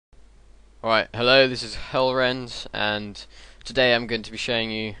Alright, hello, this is Hellrend, and today I'm going to be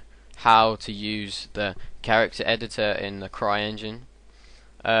showing you how to use the character editor in the CryEngine.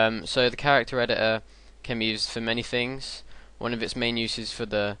 So the character editor can be used for many things. One of its main uses for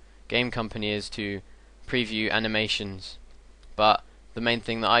the game company is to preview animations, but the main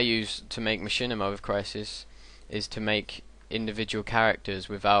thing that I use to make Machinima with Crysis is to make individual characters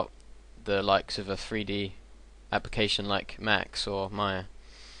without the likes of a 3D application like Max or Maya.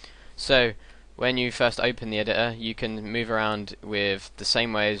 So when you first open the editor, you can move around with the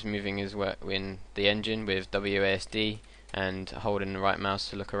same way as moving as in the engine with WASD and holding the right mouse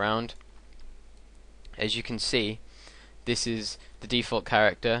to look around. As you can see, this is the default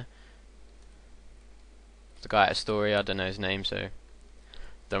character. The guy at Story, I don't know his name, so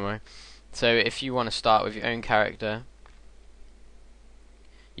don't worry. So if you want to start with your own character,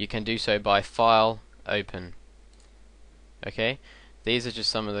 you can do so by File, Open. Okay, these are just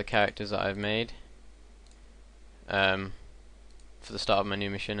some of the characters that I've made for the start of my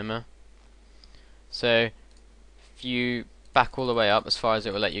new Machinima. So if you back all the way up as far as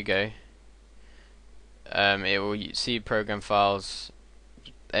it will let you go, it will see program files.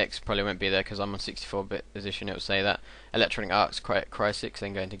 X probably won't be there because I'm on 64-bit position. It will say that Electronic Arts Crysis,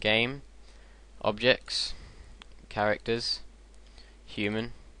 then go into Game, Objects, Characters,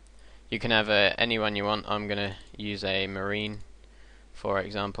 Human. You can have anyone you want. I'm gonna use a Marine for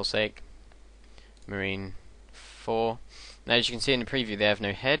example's sake. Marine 4. Now as you can see in the preview, they have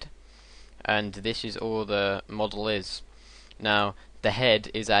no head, and this is all the model is. Now the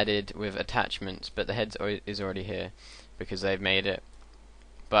head is added with attachments, but the head is already here because they've made it.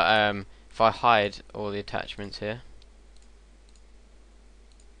 But if I hide all the attachments here,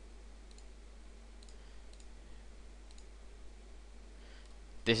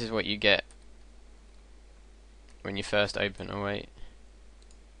 this is what you get when you first open. Oh wait,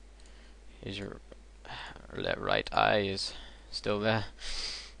 his right eye is still there.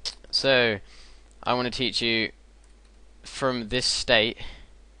 So I want to teach you from this state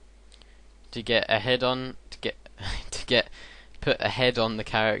to get a head on, put a head on the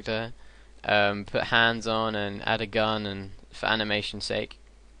character, put hands on, and add a gun, and for animation's sake.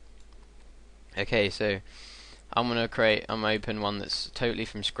 Okay, so I'm open one that's totally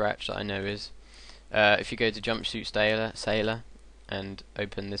from scratch that I know is. If you go to Jumpsuit Sailor and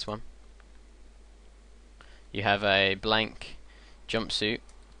open this one, you have a blank jumpsuit.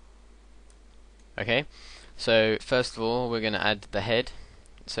 Okay, so first of all we're going to add the head.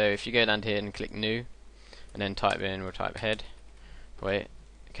 So if you go down here and click New, and then we'll type head. Wait,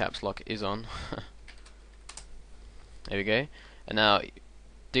 caps lock is on. There we go. And now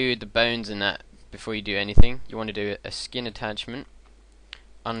do the bones in that before you do anything. You want to do a skin attachment,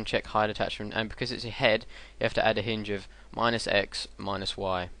 uncheck hide attachment, and because it's a head, you have to add a hinge of -X,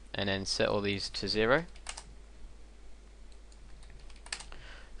 -Y, and then set all these to 0.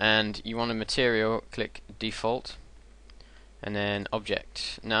 And you want a material, click default, and then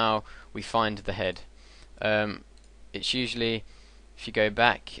object. Now we find the head. It's usually, if you go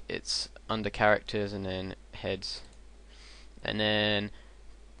back, it's under characters and then heads, and then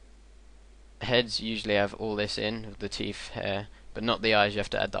heads usually have all this in, the teeth, hair, but not the eyes. You have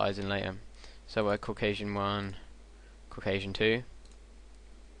to add the eyes in later. So we're Caucasian 1, Caucasian 2,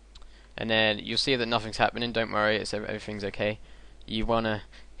 and then you'll see that nothing's happening. Don't worry, everything's okay. You wanna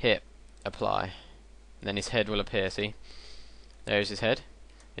hit apply, and then his head will appear. See, there's his head.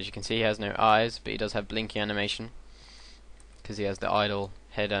 As you can see, he has no eyes, but he does have blinky animation because he has the idle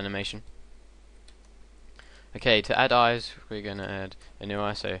head animation. Okay, to add eyes, we're going to add a new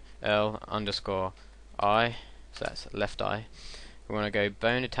eye, so L_I, so that's left eye. We want to go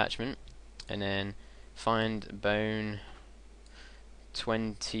bone attachment, and then find bone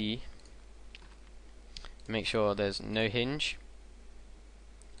 20, make sure there's no hinge,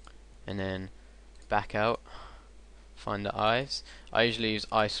 and then back out, find the eyes. I usually use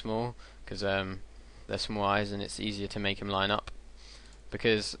eye small because they're small eyes and it's easier to make them line up.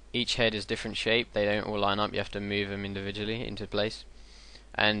 Because each head is different shape, they don't all line up, you have to move them individually into place.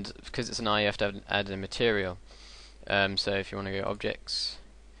 And because it's an eye, you have to add a material. So if you want to go objects,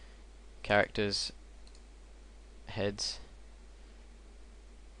 characters, heads,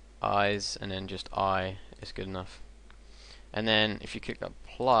 eyes, and then just eye is good enough. And then if you click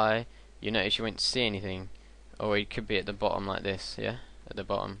apply, you notice you won't see anything, or it could be at the bottom like this, yeah, at the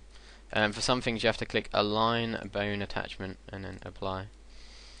bottom. For some things you have to click align bone attachment and then apply,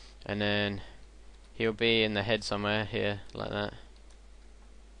 and then he'll be in the head somewhere here like that.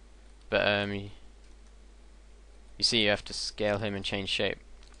 But you see you have to scale him and change shape.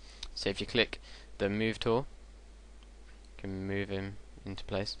 So if you click the move tool, you can move him into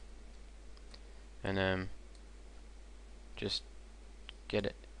place. and just get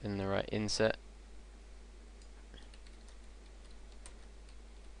it in the right inset.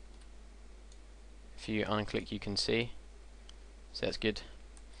 If you unclick, you can see, so that's good.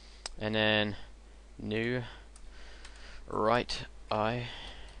 And then new right eye,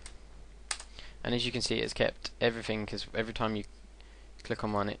 and as you can see, it's kept everything, because every time you click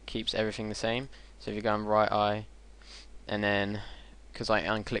on one, it keeps everything the same. So if you go on right eye, and then because I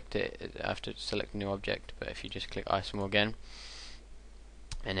unclicked it, I have to select a new object, but if you just click isomer again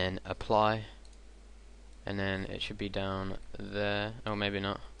and then apply, and then it should be down there. Oh, maybe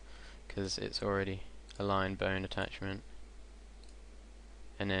not, because it's already align bone attachment,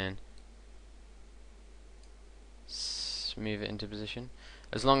 and then move it into position.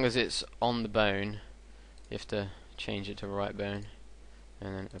 As long as it's on the bone, you have to change it to right bone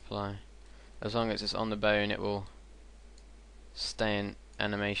and then apply. As long as it's on the bone, it will stay in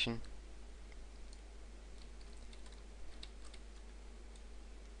animation.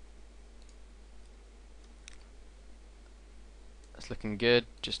 That's looking good.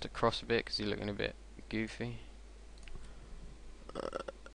 Just across a bit because you're looking a bit goofy.